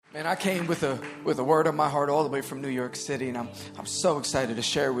Man, I came with a word on my heart all the way from New York City, and I'm so excited to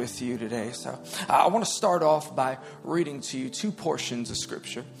share with you today. So I want to start off by reading to you two portions of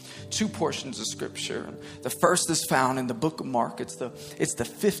Scripture. The first is found in the book of Mark. It's the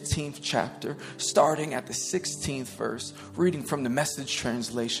 15th chapter, starting at the 16th verse, reading from the Message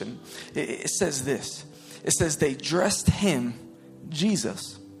translation. It says this. It says, they dressed him,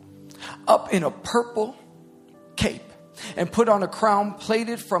 Jesus, up in a purple cape, and put on a crown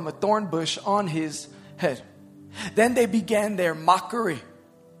plaited from a thorn bush on his head. Then they began their mockery.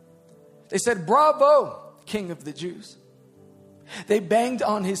 They said, "Bravo, King of the Jews." They banged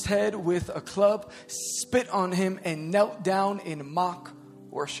on his head with a club, spit on him, and knelt down in mock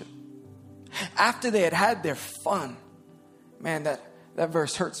worship. After they had their fun, man, that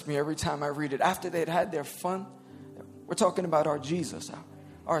verse hurts me every time I read it. After they had their fun, we're talking about our Jesus,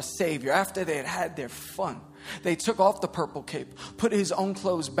 our Savior. After they had their fun, they took off the purple cape, put his own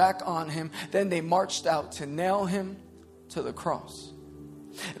clothes back on him. Then they marched out to nail him to the cross.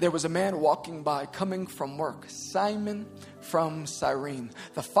 There was a man walking by, coming from work, Simon from Cyrene,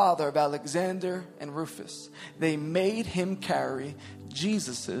 the father of Alexander and Rufus. They made him carry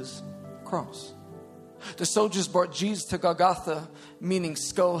Jesus's cross. The soldiers brought Jesus to Golgotha, meaning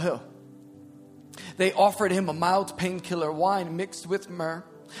Skull Hill. They offered him a mild painkiller, wine mixed with myrrh,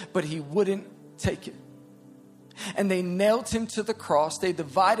 but he wouldn't take it. And they nailed him to the cross. They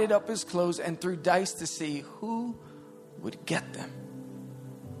divided up his clothes and threw dice to see who would get them.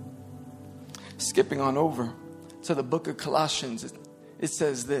 Skipping on over to the book of Colossians, it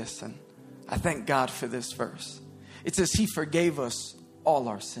says this, and I thank God for this verse. It says, he forgave us all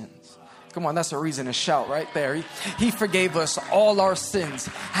our sins. Come on, that's a reason to shout right there. He forgave us all our sins,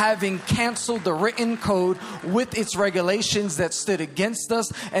 having canceled the written code with its regulations that stood against us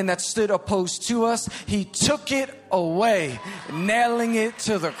and that stood opposed to us. He took it away, nailing it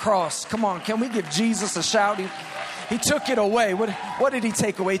to the cross. Come on, can we give Jesus a shout? He took it away. What did he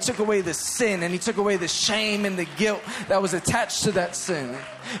take away? He took away the sin, and he took away the shame and the guilt that was attached to that sin.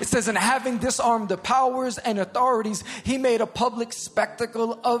 It says, and having disarmed the powers and authorities, he made a public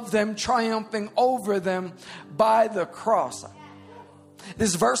spectacle of them, triumphing over them by the cross.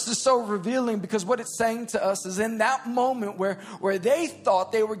 This verse is so revealing because what it's saying to us is in that moment where they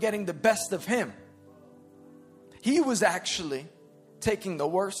thought they were getting the best of him, he was actually taking the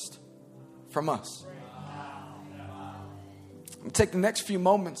worst from us. I'm going to take the next few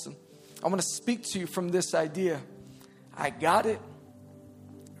moments and I want to speak to you from this idea. I got it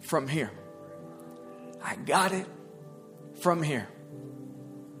from here. I got it from here.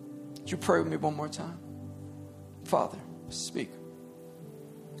 Would you pray with me one more time? Father, speak.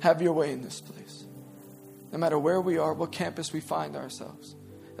 Have your way in this place. No matter where we are, what campus we find ourselves.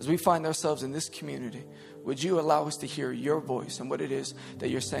 As we find ourselves in this community, would you allow us to hear your voice and what it is that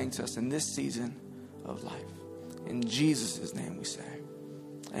you're saying to us in this season of life? In Jesus' name we say,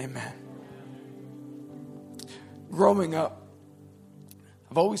 amen. Growing up,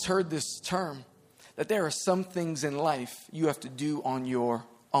 I've always heard this term that there are some things in life you have to do on your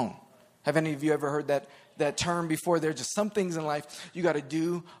own. Have any of you ever heard that term before? There are just some things in life you got to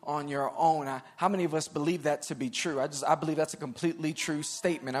do on your own. How many of us believe that to be true? I believe that's a completely true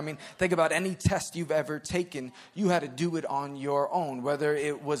statement. I mean, think about any test you've ever taken. You had to do it on your own, whether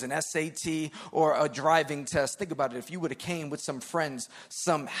it was an SAT or a driving test. Think about it. If you would have came with some friends,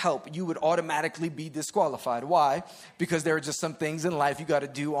 some help, you would automatically be disqualified. Why? Because there are just some things in life you got to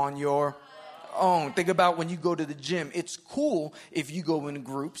do on your own. Think about when you go to the gym. It's cool if you go in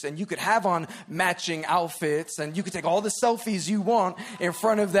groups and you could have on matching outfits and you could take all the selfies you want in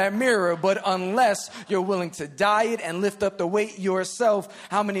front of that mirror, but unless you're willing to diet and lift up the weight yourself,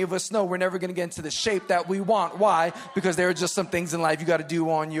 how many of us know we're never going to get into the shape that we want? Why? Because there are just some things in life you got to do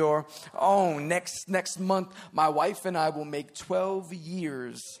on your own. Next month, my wife and I will make 12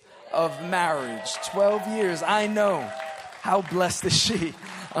 years of marriage. 12 years. I know. How blessed is she?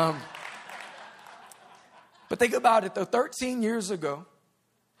 But think about it, though. 13 years ago,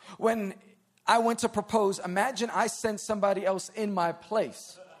 when I went to propose, imagine I sent somebody else in my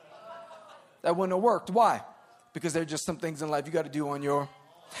place. That wouldn't have worked. Why? Because there are just some things in life you got to do on your own.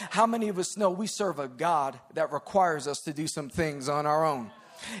 How many of us know we serve a God that requires us to do some things on our own?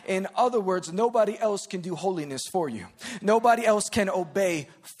 In other words, nobody else can do holiness for you. Nobody else can obey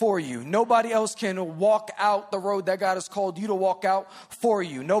for you. Nobody else can walk out the road that God has called you to walk out for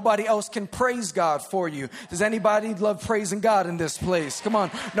you. Nobody else can praise God for you. Does anybody love praising God in this place? Come on.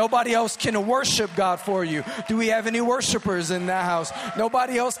 Nobody else can worship God for you. Do we have any worshipers in that house?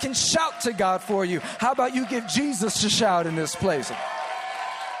 Nobody else can shout to God for you. How about you give Jesus a shout in this place?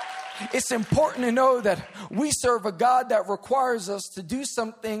 It's important to know that we serve a God that requires us to do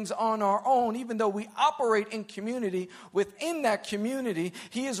some things on our own. Even though we operate in community, within that community,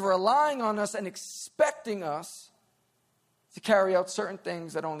 He is relying on us and expecting us to carry out certain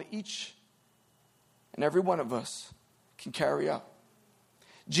things that only each and every one of us can carry out.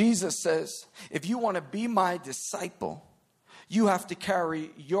 Jesus says, if you want to be my disciple, you have to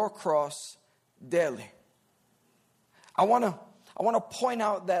carry your cross daily. I want to point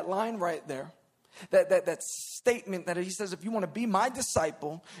out that line right there. That statement that He says, if you want to be my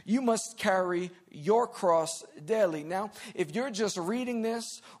disciple, you must carry your cross daily. Now, if you're just reading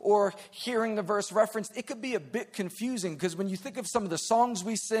this or hearing the verse referenced, it could be a bit confusing, because when you think of some of the songs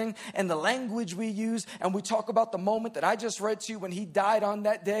we sing and the language we use, and we talk about the moment that I just read to you when He died on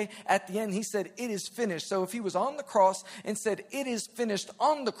that day, at the end He said, it is finished. So if He was on the cross and said, it is finished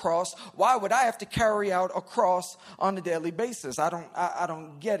on the cross, why would I have to carry out a cross on a daily basis? I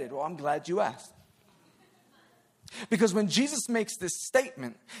don't get it. Well, I'm glad you asked. Because when Jesus makes this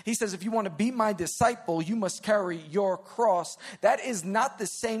statement, He says, if you want to be my disciple, you must carry your cross. That is not the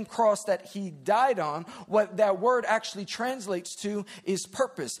same cross that He died on. What that word actually translates to is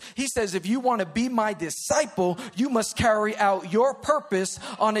purpose. He says, if you want to be my disciple, you must carry out your purpose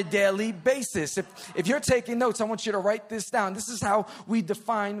on a daily basis. If you're taking notes, I want you to write this down. This is how we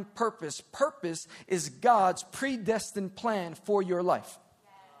define purpose. Purpose is God's predestined plan for your life.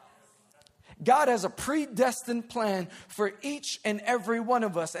 God has a predestined plan for each and every one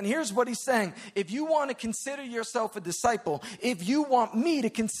of us. And here's what He's saying. If you want to consider yourself a disciple, if you want me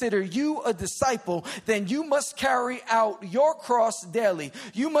to consider you a disciple, then you must carry out your cross daily.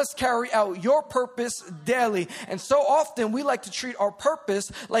 You must carry out your purpose daily. And so often we like to treat our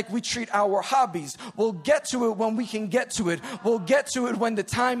purpose like we treat our hobbies. We'll get to it when we can get to it. We'll get to it when the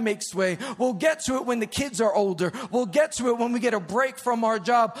time makes way. We'll get to it when the kids are older. We'll get to it when we get a break from our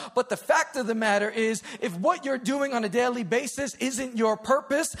job. But the fact of the matter is, if what you're doing on a daily basis isn't your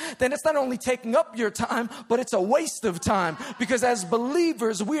purpose, then it's not only taking up your time, but it's a waste of time. Because as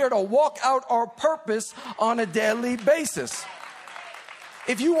believers, we are to walk out our purpose on a daily basis.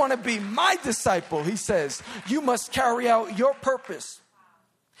 If you want to be my disciple, He says, you must carry out your purpose.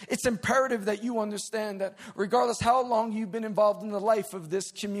 It's imperative that you understand that regardless how long you've been involved in the life of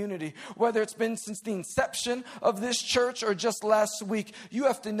this community, whether it's been since the inception of this church or just last week, you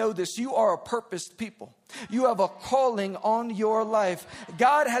have to know this. You are a purposed people. You have a calling on your life.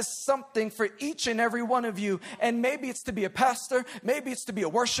 God has something for each and every one of you. And maybe it's to be a pastor. Maybe it's to be a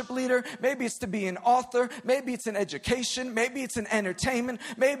worship leader. Maybe it's to be an author. Maybe it's in education. Maybe it's in entertainment.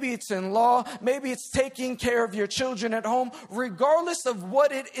 Maybe it's in law. Maybe it's taking care of your children at home. Regardless of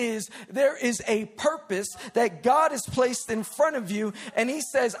what it is, there is a purpose that God has placed in front of you. And He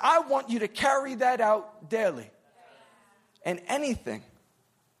says, I want you to carry that out daily. And anything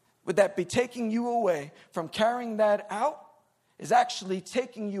would that be taking you away from carrying that out is actually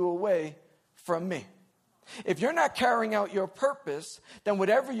taking you away from me. If you're not carrying out your purpose, then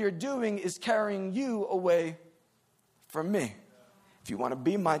whatever you're doing is carrying you away from me. If you want to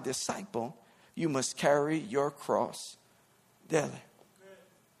be my disciple, you must carry your cross daily.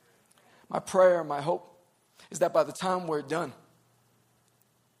 My prayer, my hope is that by the time we're done,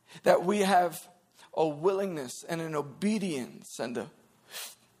 that we have a willingness and an obedience and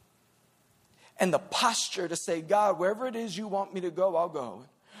the posture to say, God, wherever it is you want me to go, I'll go.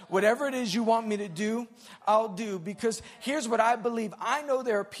 Whatever it is you want me to do, I'll do. Because here's what I believe. I know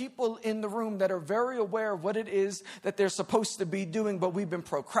there are people in the room that are very aware of what it is that they're supposed to be doing, but we've been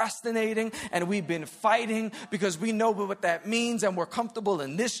procrastinating and we've been fighting because we know what that means, and we're comfortable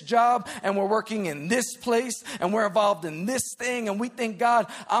in this job and we're working in this place and we're involved in this thing, and we think, God,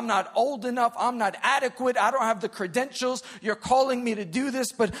 I'm not old enough, I'm not adequate, I don't have the credentials, you're calling me to do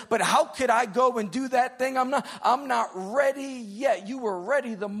this, but how could I go and do that thing? I'm not ready yet. You were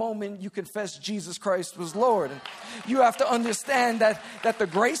ready the moment you confess Jesus Christ was Lord. And you have to understand that the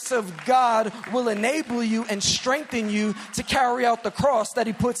grace of God will enable you and strengthen you to carry out the cross that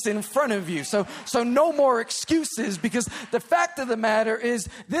He puts in front of you. So no more excuses, because the fact of the matter is,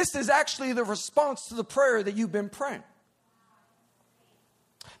 this is actually the response to the prayer that you've been praying.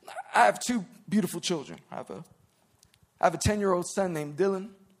 I have two beautiful children. I have a 10-year-old son named Dylan,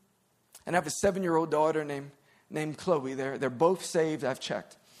 and I have a 7-year-old daughter named Chloe. They're both saved. I've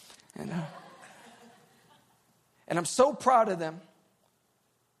checked. And I'm so proud of them.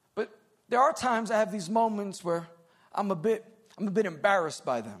 But there are times I have these moments where I'm a bit embarrassed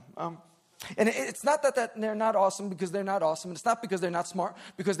by them. And it's not that they're not awesome because they're not awesome. And it's not because they're not smart,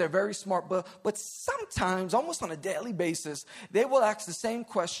 because they're very smart. But sometimes, almost on a daily basis, they will ask the same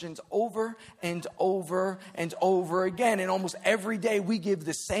questions over and over and over again. And almost every day we give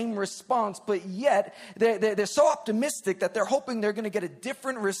the same response. But yet, they're so optimistic that they're hoping they're going to get a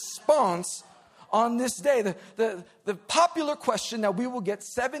different response on this day. The popular question that we will get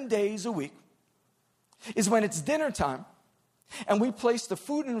 7 days a week is when it's dinner time and we place the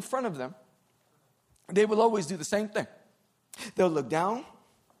food in front of them. They will always do the same thing. They'll look down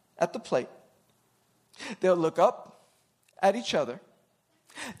at the plate. They'll look up at each other.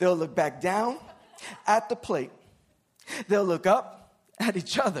 They'll look back down at the plate. They'll look up at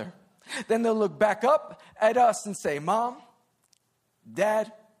each other. Then they'll look back up at us and say, Mom,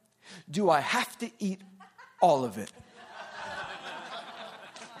 Dad, do I have to eat all of it?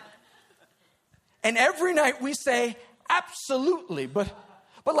 And every night we say, absolutely. But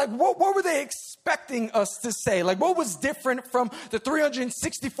like, what were they expecting us to say? Like, what was different from the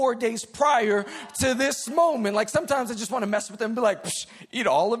 364 days prior to this moment? Like, sometimes I just want to mess with them and be like, eat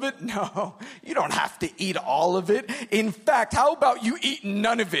all of it? No, you don't have to eat all of it. In fact, how about you eat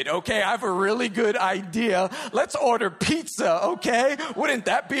none of it, okay? I have a really good idea. Let's order pizza, okay? Wouldn't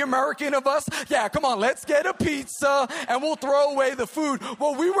that be American of us? Yeah, come on, let's get a pizza and we'll throw away the food.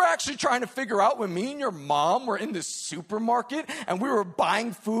 Well, we were actually trying to figure out when me and your mom were in the supermarket and we were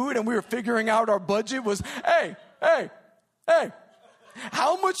buying food and we were figuring out our budget was, hey,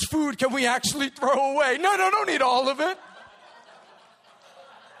 how much food can we actually throw away? No, don't eat all of it.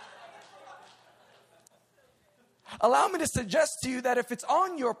 Allow me to suggest to you that if it's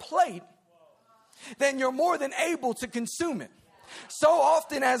on your plate, then you're more than able to consume it. So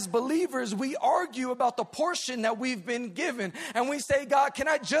often as believers, we argue about the portion that we've been given. And we say, God, can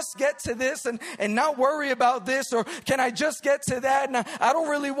I just get to this and not worry about this? Or can I just get to that? And I don't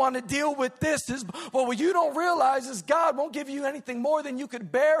really want to deal with this. But what you don't realize is God won't give you anything more than you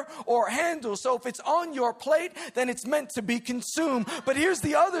could bear or handle. So if it's on your plate, then it's meant to be consumed. But here's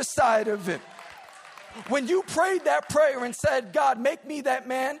the other side of it. When you prayed that prayer and said, God, make me that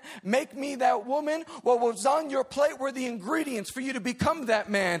man, make me that woman, what was on your plate were the ingredients for you to become that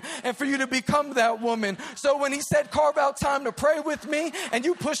man and for you to become that woman. So when he said, carve out time to pray with me, and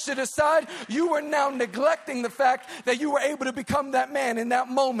you pushed it aside, you were now neglecting the fact that you were able to become that man in that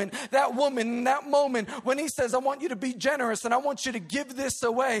moment, that woman in that moment. When he says, I want you to be generous and I want you to give this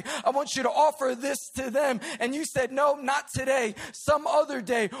away. I want you to offer this to them. And you said, no, not today, some other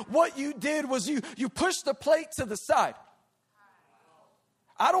day. What you did was you push the plate to the side.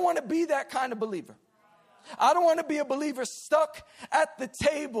 I don't want to be that kind of believer. I don't want to be a believer stuck at the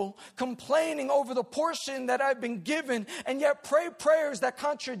table complaining over the portion that I've been given and yet pray prayers that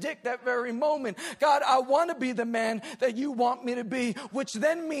contradict that very moment. God, I want to be the man that you want me to be, which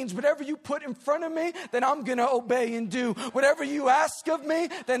then means whatever you put in front of me, then I'm going to obey and do. Whatever you ask of me,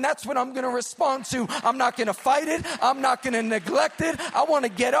 then that's what I'm going to respond to. I'm not going to fight it. I'm not going to neglect it. I want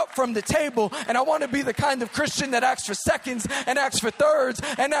to get up from the table, and I want to be the kind of Christian that asks for seconds and asks for thirds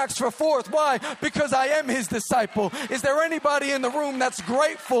and asks for fourth. Why? Because I am his disciple. Is there anybody in the room that's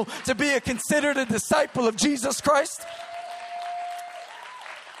grateful to be considered a disciple of Jesus Christ?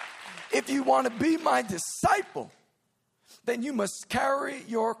 If you want to be my disciple, then you must carry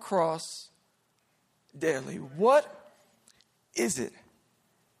your cross daily. What is it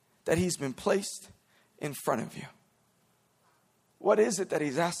that he's been placed in front of you? What is it that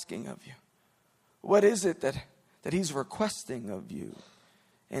he's asking of you? What is it that he's requesting of you?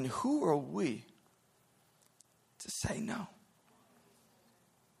 And who are we to say no?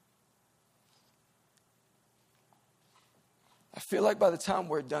 I feel like by the time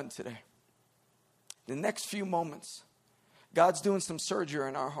we're done today, the next few moments, God's doing some surgery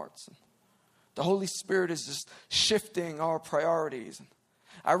in our hearts. The Holy Spirit is just shifting our priorities.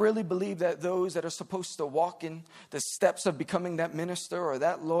 I really believe that those that are supposed to walk in the steps of becoming that minister or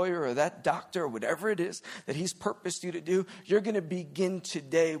that lawyer or that doctor or whatever it is that he's purposed you to do, you're going to begin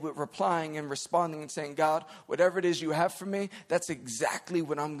today with replying and responding and saying, God, whatever it is you have for me, that's exactly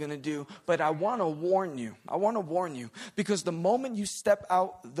what I'm going to do. But I want to warn you. Because the moment you step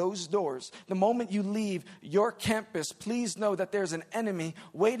out those doors, the moment you leave your campus, please know that there's an enemy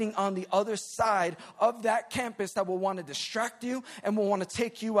waiting on the other side of that campus that will want to distract you and will want to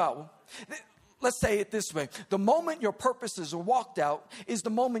take you out. let's say it this way. The moment your purposes are walked out is the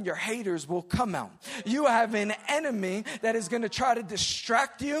moment your haters will come out. You have an enemy that is going to try to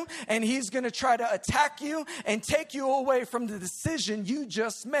distract you, and he's going to try to attack you and take you away from the decision you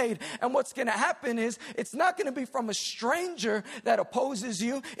just made. And what's going to happen is it's not going to be from a stranger that opposes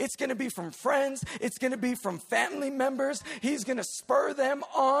you. It's going to be from friends. It's going to be from family members. He's going to spur them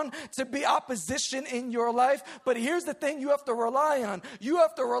on to be opposition in your life. But here's the thing you have to rely on. You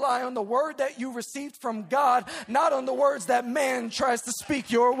have to rely on the word that you received from God, not on the words that man tries to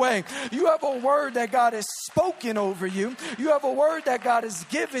speak your way. You have a word that God has spoken over you. You have a word that God has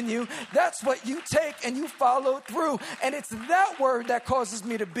given you. That's what you take and you follow through. And it's that word that causes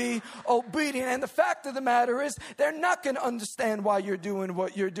me to be obedient. And the fact of the matter is, they're not going to understand why you're doing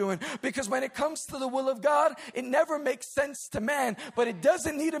what you're doing. Because when it comes to the will of God, it never makes sense to man. But it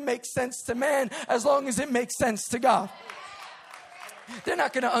doesn't need to make sense to man as long as it makes sense to God. They're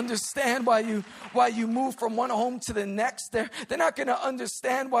not going to understand why you move from one home to the next. They're not going to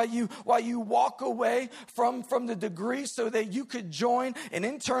understand why you walk away from the degree so that you could join an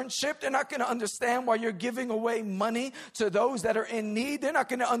internship. They're not going to understand why you're giving away money to those that are in need. They're not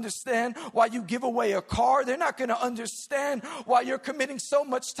going to understand why you give away a car. They're not going to understand why you're committing so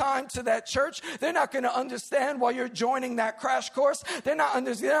much time to that church. They're not going to understand why you're joining that crash course. They're not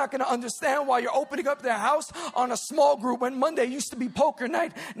going to understand why you're opening up their house on a small group when Monday used to be poker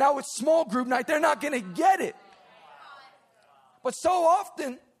night. Now it's small group night. They're not going to get it. But so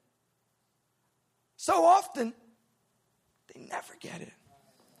often, they never get it.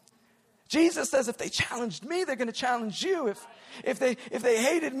 Jesus says if they challenged me, they're going to challenge you. If they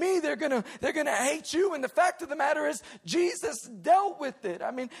hated me, they're going to hate you. And the fact of the matter is, Jesus dealt with it. I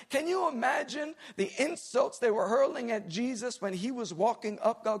mean, can you imagine the insults they were hurling at Jesus when he was walking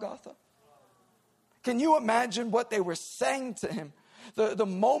up Golgotha? Can you imagine what they were saying to him the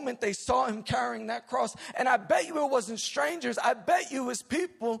moment they saw him carrying that cross? And I bet you it wasn't strangers. I bet you it was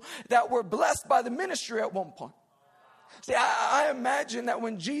people that were blessed by the ministry at one point. See, I imagine that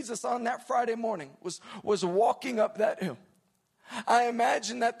when Jesus on that Friday morning was walking up that hill, I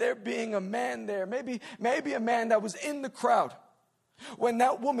imagine that there being a man there, maybe a man that was in the crowd. When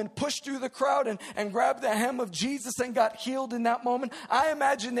that woman pushed through the crowd and grabbed the hem of Jesus and got healed in that moment, I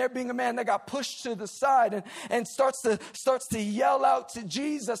imagine there being a man that got pushed to the side and starts to yell out to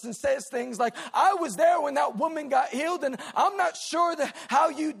Jesus and says things like, I was there when that woman got healed, and I'm not sure how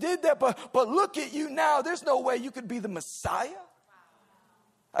you did that, but look at you now. There's no way you could be the Messiah.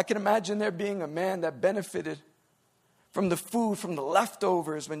 I can imagine there being a man that benefited from the food, from the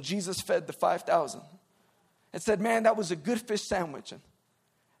leftovers when Jesus fed the 5,000. And said, man, that was a good fish sandwich. And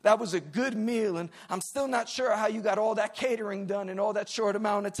that was a good meal. And I'm still not sure how you got all that catering done in all that short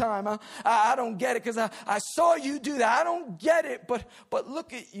amount of time. I don't get it because I saw you do that. I don't get it. But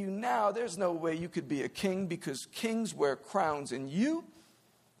look at you now. There's no way you could be a king because kings wear crowns and you're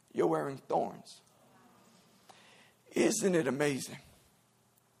wearing thorns. Isn't it amazing?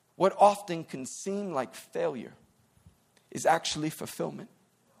 What often can seem like failure is actually fulfillment.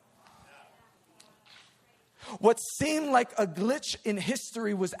 What seemed like a glitch in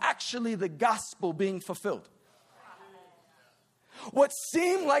history was actually the gospel being fulfilled. What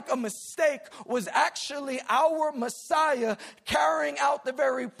seemed like a mistake was actually our Messiah carrying out the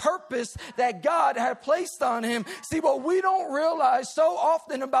very purpose that God had placed on him. See, what we don't realize so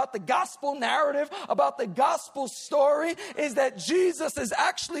often about the gospel narrative, about the gospel story, is that Jesus is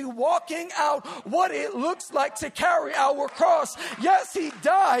actually walking out what it looks like to carry our cross. Yes, he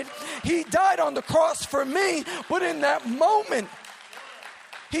died. He died on the cross for me, but in that moment,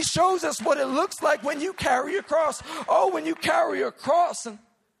 he shows us what it looks like when you carry a cross. Oh, when you carry a cross, and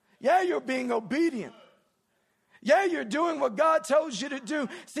yeah, you're being obedient. Yeah, you're doing what God tells you to do.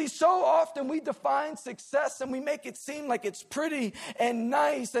 See, so often we define success and we make it seem like it's pretty and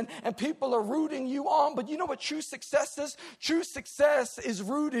nice and people are rooting you on. But you know what true success is? True success is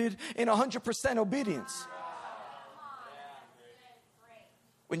rooted in 100% obedience.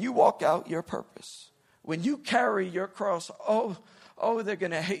 When you walk out your purpose, when you carry your cross, oh, they're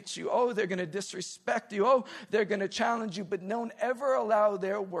going to hate you. Oh, they're going to disrespect you. Oh, they're going to challenge you. But don't ever allow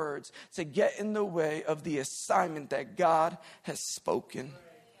their words to get in the way of the assignment that God has spoken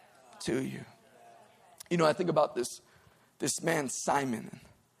to you. You know, I think about this man, Simon.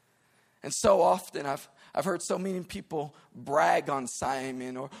 And so often I've heard so many people brag on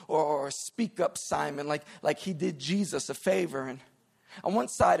Simon or speak up Simon like he did Jesus a favor. And on one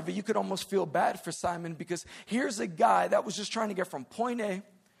side of it, you could almost feel bad for Simon because here's a guy that was just trying to get from point A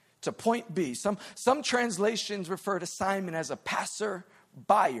to point B. Some translations refer to Simon as a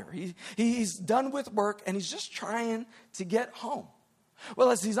passer-buyer. He's done with work and he's just trying to get home.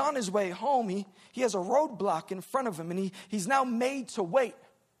 Well, as he's on his way home, he has a roadblock in front of him, and he's now made to wait.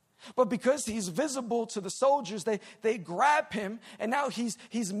 But because he's visible to the soldiers, they grab him, and now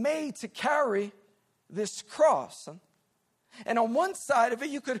he's made to carry this cross. And on one side of it,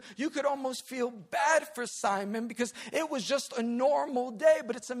 you could almost feel bad for Simon because it was just a normal day.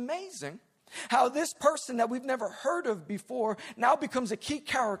 But it's amazing how this person that we've never heard of before now becomes a key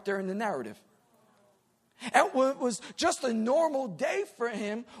character in the narrative. And what was just a normal day for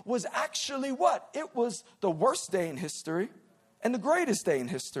him was actually what? It was the worst day in history and the greatest day in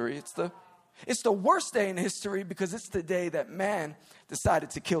history. It's the worst day in history because it's the day that man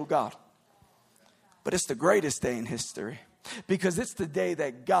decided to kill God. But it's the greatest day in history because it's the day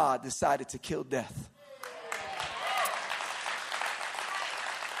that God decided to kill death.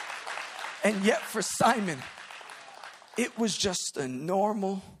 And yet for Simon, it was just a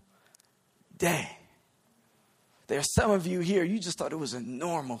normal day. There are some of you here, you just thought it was a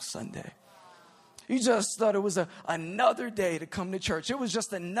normal Sunday. You just thought it was another day to come to church. It was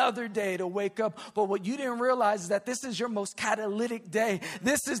just another day to wake up. But what you didn't realize is that this is your most catalytic day.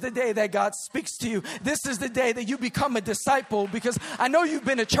 This is the day that God speaks to you. This is the day that you become a disciple. Because I know you've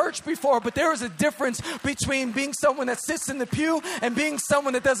been to church before, but there is a difference between being someone that sits in the pew and being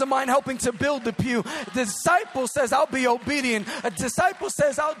someone that doesn't mind helping to build the pew. The disciple says, I'll be obedient. A disciple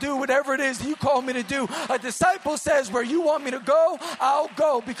says, I'll do whatever it is you call me to do. A disciple says, where you want me to go, I'll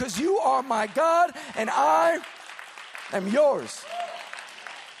go because you are my God and I am yours.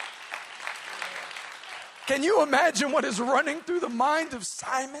 Can you imagine what is running through the mind of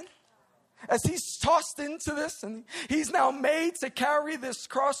Simon as he's tossed into this and he's now made to carry this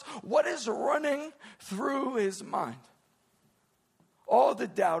cross? What is running through his mind? All the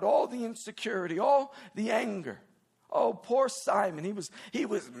doubt, all the insecurity, all the anger. Oh, poor Simon. He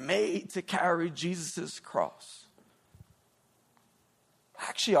was made to carry Jesus' cross. I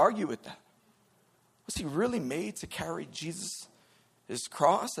actually argue with that. Was he really made to carry Jesus'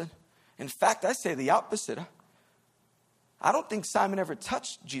 cross? And in fact, I say the opposite. I don't think Simon ever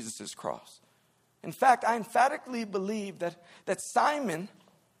touched Jesus' cross. In fact, I emphatically believe that Simon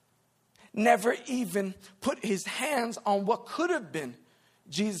never even put his hands on what could have been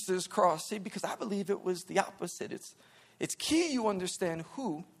Jesus' cross. See, because I believe it was the opposite. It's key you understand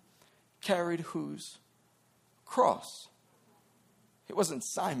who carried whose cross. It wasn't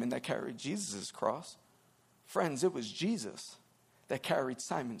Simon that carried Jesus' cross. Friends, it was Jesus that carried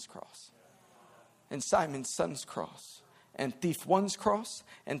Simon's cross. And Simon's son's cross. And thief one's cross.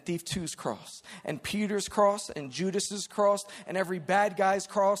 And thief two's cross. And Peter's cross. And Judas's cross. And every bad guy's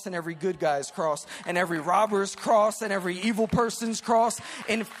cross. And every good guy's cross. And every robber's cross. And every evil person's cross.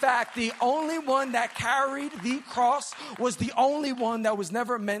 In fact, the only one that carried the cross was the only one that was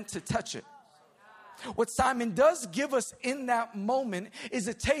never meant to touch it. What Simon does give us in that moment is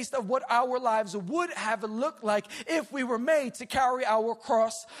a taste of what our lives would have looked like if we were made to carry our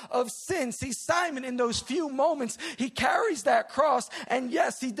cross of sin. See, Simon, in those few moments, he carries that cross. And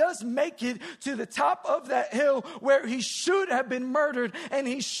yes, he does make it to the top of that hill where he should have been murdered and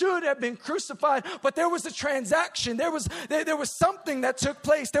he should have been crucified. But there was a transaction. There was something that took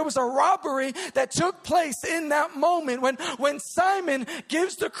place. There was a robbery that took place in that moment when Simon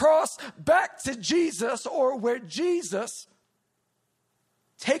gives the cross back to Jesus, or where Jesus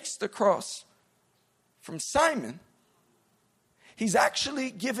takes the cross from Simon. He's actually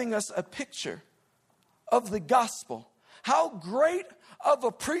giving us a picture of the gospel. How great of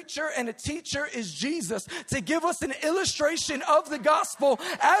a preacher and a teacher is Jesus to give us an illustration of the gospel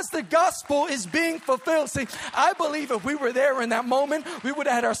as the gospel is being fulfilled. See, I believe if we were there in that moment, we would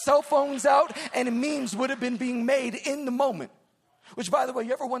have had our cell phones out and memes would have been being made in the moment. Which, by the way,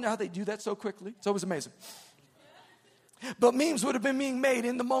 you ever wonder how they do that so quickly? It's always amazing. But memes would have been being made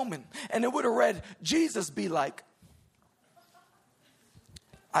in the moment. And it would have read, Jesus be like,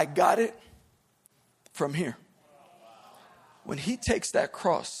 I got it from here. When he takes that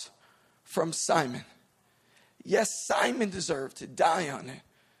cross from Simon, yes, Simon deserved to die on it.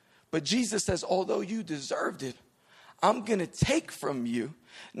 But Jesus says, although you deserved it, I'm going to take from you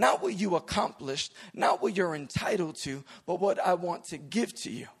not what you accomplished, not what you're entitled to, but what I want to give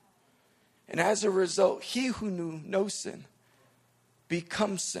to you. And as a result, he who knew no sin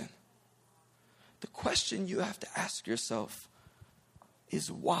becomes sin. The question you have to ask yourself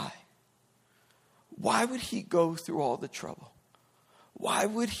is why? Why would he go through all the trouble? Why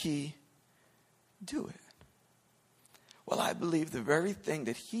would he do it? Well, I believe the very thing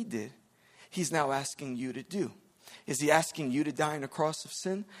that he did, he's now asking you to do. Is he asking you to die on a cross of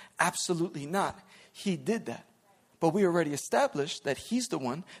sin? Absolutely not. He did that. But we already established that he's the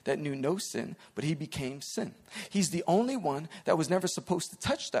one that knew no sin, but he became sin. He's the only one that was never supposed to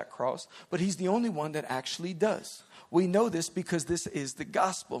touch that cross, but he's the only one that actually does. We know this because this is the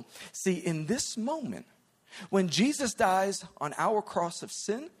gospel. See, in this moment, when Jesus dies on our cross of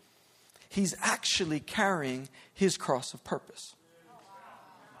sin, he's actually carrying his cross of purpose.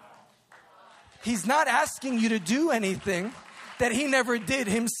 He's not asking you to do anything that he never did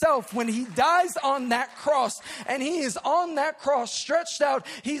himself. When he dies on that cross and he is on that cross stretched out,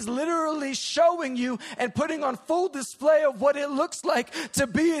 he's literally showing you and putting on full display of what it looks like to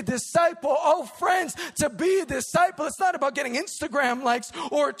be a disciple. Oh, friends, to be a disciple, it's not about getting Instagram likes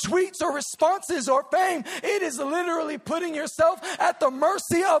or tweets or responses or fame. It is literally putting yourself at the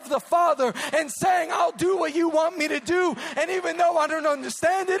mercy of the Father and saying, I'll do what you want me to do. And even though I don't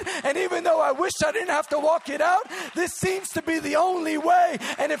understand it, and even though I wish I didn't have to walk it out, this seems to be the only way.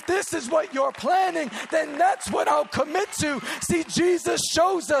 And if this is what you're planning, then that's what I'll commit to. See, Jesus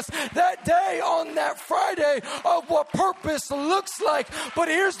shows us that day on that Friday of what purpose looks like. But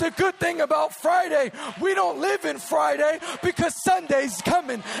here's the good thing about Friday. We don't live in Friday because Sunday's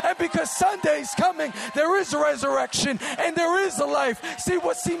coming. And because Sunday's coming, there is a resurrection and there is a life. See,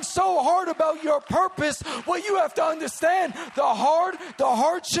 what seems so hard about your purpose, what you have to understand, the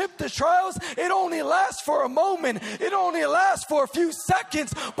hardship, the trials, it only lasts for a moment. It only lasts for a few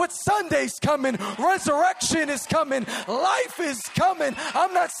seconds, but Sunday's coming. Resurrection is coming. Life is coming.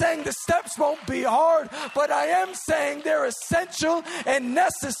 I'm not saying the steps won't be hard, but I am saying they're essential and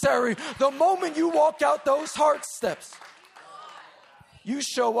necessary. The moment you walk out those hard steps, you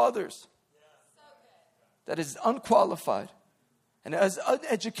show others that is unqualified and as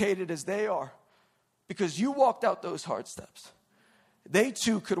uneducated as they are, because you walked out those hard steps. They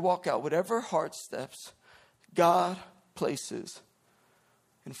too could walk out whatever hard steps God places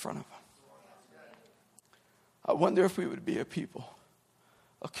in front of them. I wonder if we would be a people,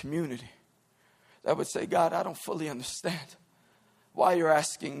 a community that would say, God, I don't fully understand why you're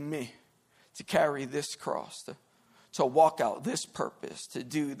asking me to carry this cross, to walk out this purpose, to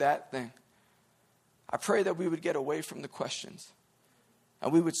do that thing. I pray that we would get away from the questions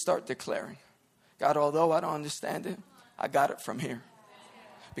and we would start declaring, God, although I don't understand it, I got it from here.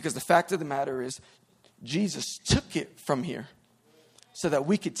 Because the fact of the matter is, Jesus took it from here so that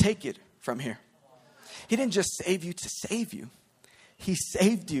we could take it from here. He didn't just save you to save you. He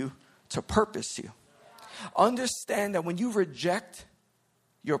saved you to purpose you. Understand that when you reject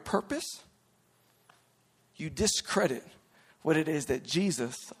your purpose, you discredit what it is that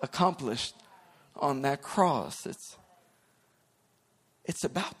Jesus accomplished on that cross. It's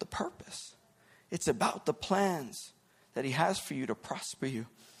about the purpose. It's about the plans that he has for you to prosper you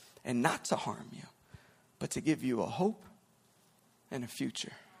and not to harm you, but to give you a hope and a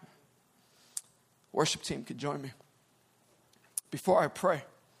future. Worship team could join me. Before I pray,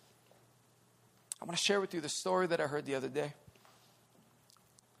 I want to share with you the story that I heard the other day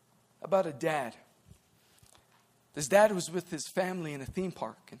about a dad. This dad was with his family in a theme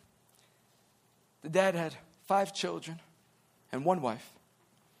park. And the dad had 5 children and 1 wife.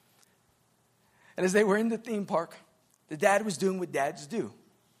 And as they were in the theme park, the dad was doing what dads do.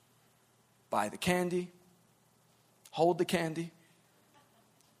 Buy the candy, hold the candy,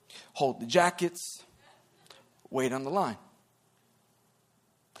 hold the jackets, wait on the line.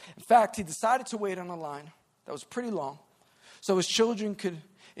 In fact, he decided to wait on a line that was pretty long so his children could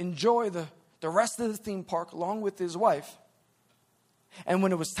enjoy the rest of the theme park along with his wife. And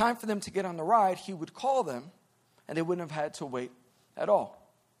when it was time for them to get on the ride, he would call them and they wouldn't have had to wait at all.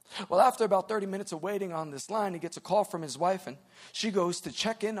 Well, after about 30 minutes of waiting on this line, he gets a call from his wife, and she goes to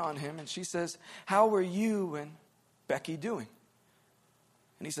check in on him, and she says, how are you and Becky doing?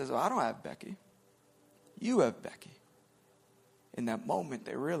 And he says, I don't have Becky. You have Becky. In that moment,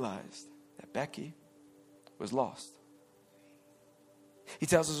 they realized that Becky was lost. He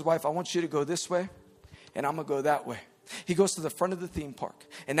tells his wife, I want you to go this way, and I'm going to go that way. He goes to the front of the theme park,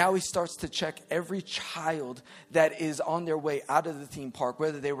 and now he starts to check every child that is on their way out of the theme park,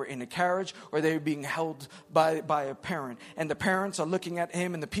 whether they were in a carriage or they were being held by a parent. And the parents are looking at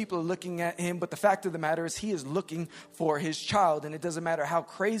him and the people are looking at him, but the fact of the matter is he is looking for his child, and it doesn't matter how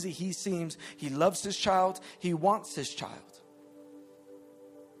crazy he seems. He loves his child. He wants his child.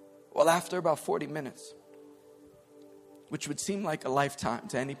 Well, after about 40 minutes, which would seem like a lifetime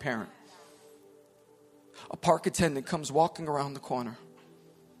to any parent, a park attendant comes walking around the corner,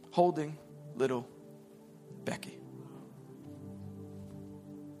 holding little Becky.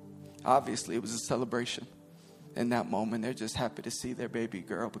 Obviously, it was a celebration. In that moment, they're just happy to see their baby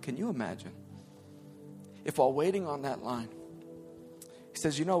girl. But can you imagine if while waiting on that line, he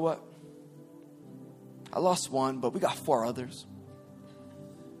says, you know what? I lost one, but we got 4 others.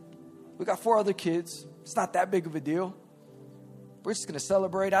 We got 4 other kids. It's not that big of a deal. We're just going to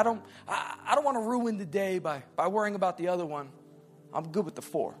celebrate. I don't want to ruin the day by worrying about the other one. I'm good with the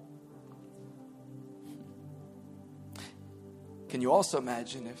 4. Can you also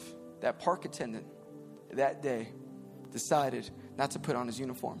imagine if that park attendant that day decided not to put on his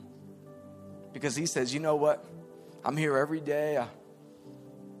uniform? Because he says, you know what? I'm here every day.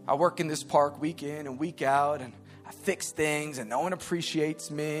 I work in this park week in and week out, and I fix things, and no one appreciates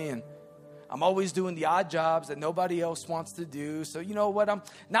me, and I'm always doing the odd jobs that nobody else wants to do. So you know what? I'm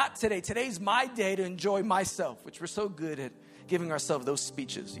not today. Today's my day to enjoy myself, which we're so good at giving ourselves those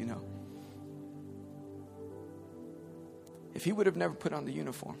speeches, you know. If he would have never put on the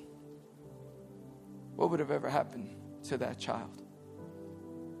uniform, what would have ever happened to that child?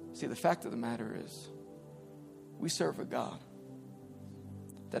 See, the fact of the matter is, we serve a God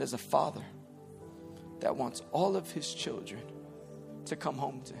that is a father that wants all of his children to come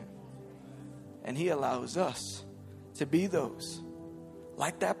home to him. And he allows us to be those,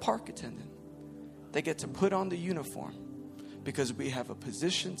 like that park attendant, that get to put on the uniform because we have a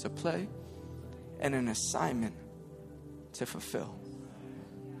position to play and an assignment to fulfill.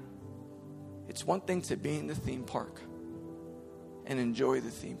 It's one thing to be in the theme park and enjoy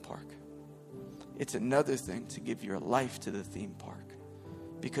the theme park. It's another thing to give your life to the theme park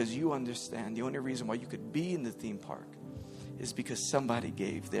because you understand the only reason why you could be in the theme park is because somebody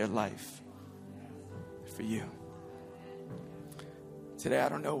gave their life for you. Today, I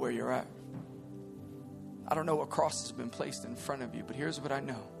don't know where you're at. I don't know what cross has been placed in front of you, but here's what I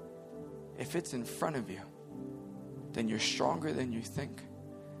know. If it's in front of you, then you're stronger than you think.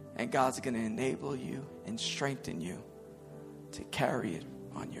 And God's going to enable you and strengthen you to carry it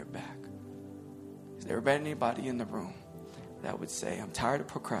on your back. Is there anybody in the room that would say, I'm tired of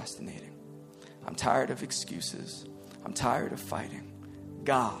procrastinating. I'm tired of excuses. I'm tired of fighting.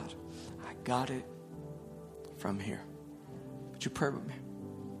 God, I got it from here. Would you pray with me?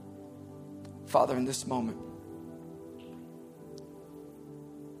 Father, in this moment,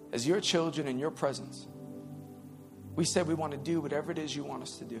 as your children in your presence, we said we want to do whatever it is you want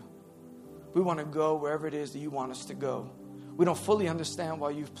us to do. We want to go wherever it is that you want us to go. We don't fully understand why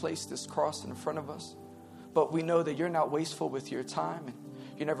you've placed this cross in front of us, but we know that you're not wasteful with your time and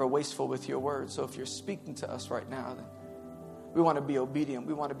you're never wasteful with your word. So if you're speaking to us right now, then we want to be obedient.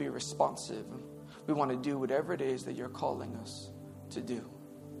 We want to be responsive. We want to do whatever it is that you're calling us to do.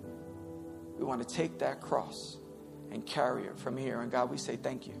 We want to take that cross and carry it from here. And God, we say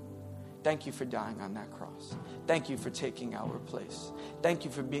thank you. Thank you for dying on that cross. Thank you for taking our place. Thank you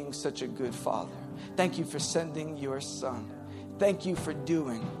for being such a good father. Thank you for sending your son. Thank you for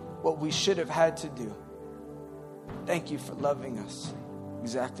doing what we should have had to do. Thank you for loving us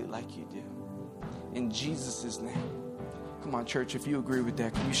exactly like you do. In Jesus' name. Come on, church, if you agree with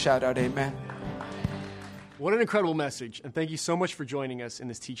that, can you shout out amen? What an incredible message, and thank you so much for joining us in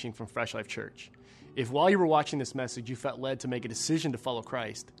this teaching from Fresh Life Church. If while you were watching this message you felt led to make a decision to follow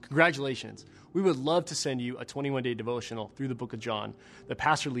Christ, congratulations. We would love to send you a 21-day devotional through the book of John that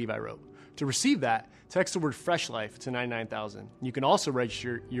Pastor Levi wrote. To receive that, text the word Fresh Life to 99000. You can also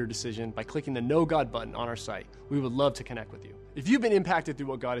register your decision by clicking the Know God button on our site. We would love to connect with you. If you've been impacted through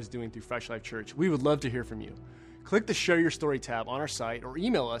what God is doing through Fresh Life Church, we would love to hear from you. Click the Share Your Story tab on our site or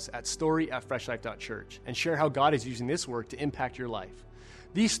email us at story@freshlife.church and share how God is using this work to impact your life.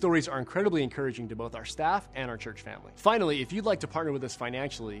 These stories are incredibly encouraging to both our staff and our church family. Finally, if you'd like to partner with us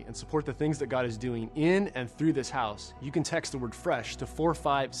financially and support the things that God is doing in and through this house, you can text the word FRESH to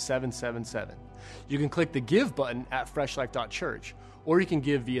 45777. You can click the Give button at freshlife.church, or you can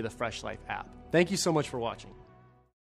give via the Fresh Life app. Thank you so much for watching.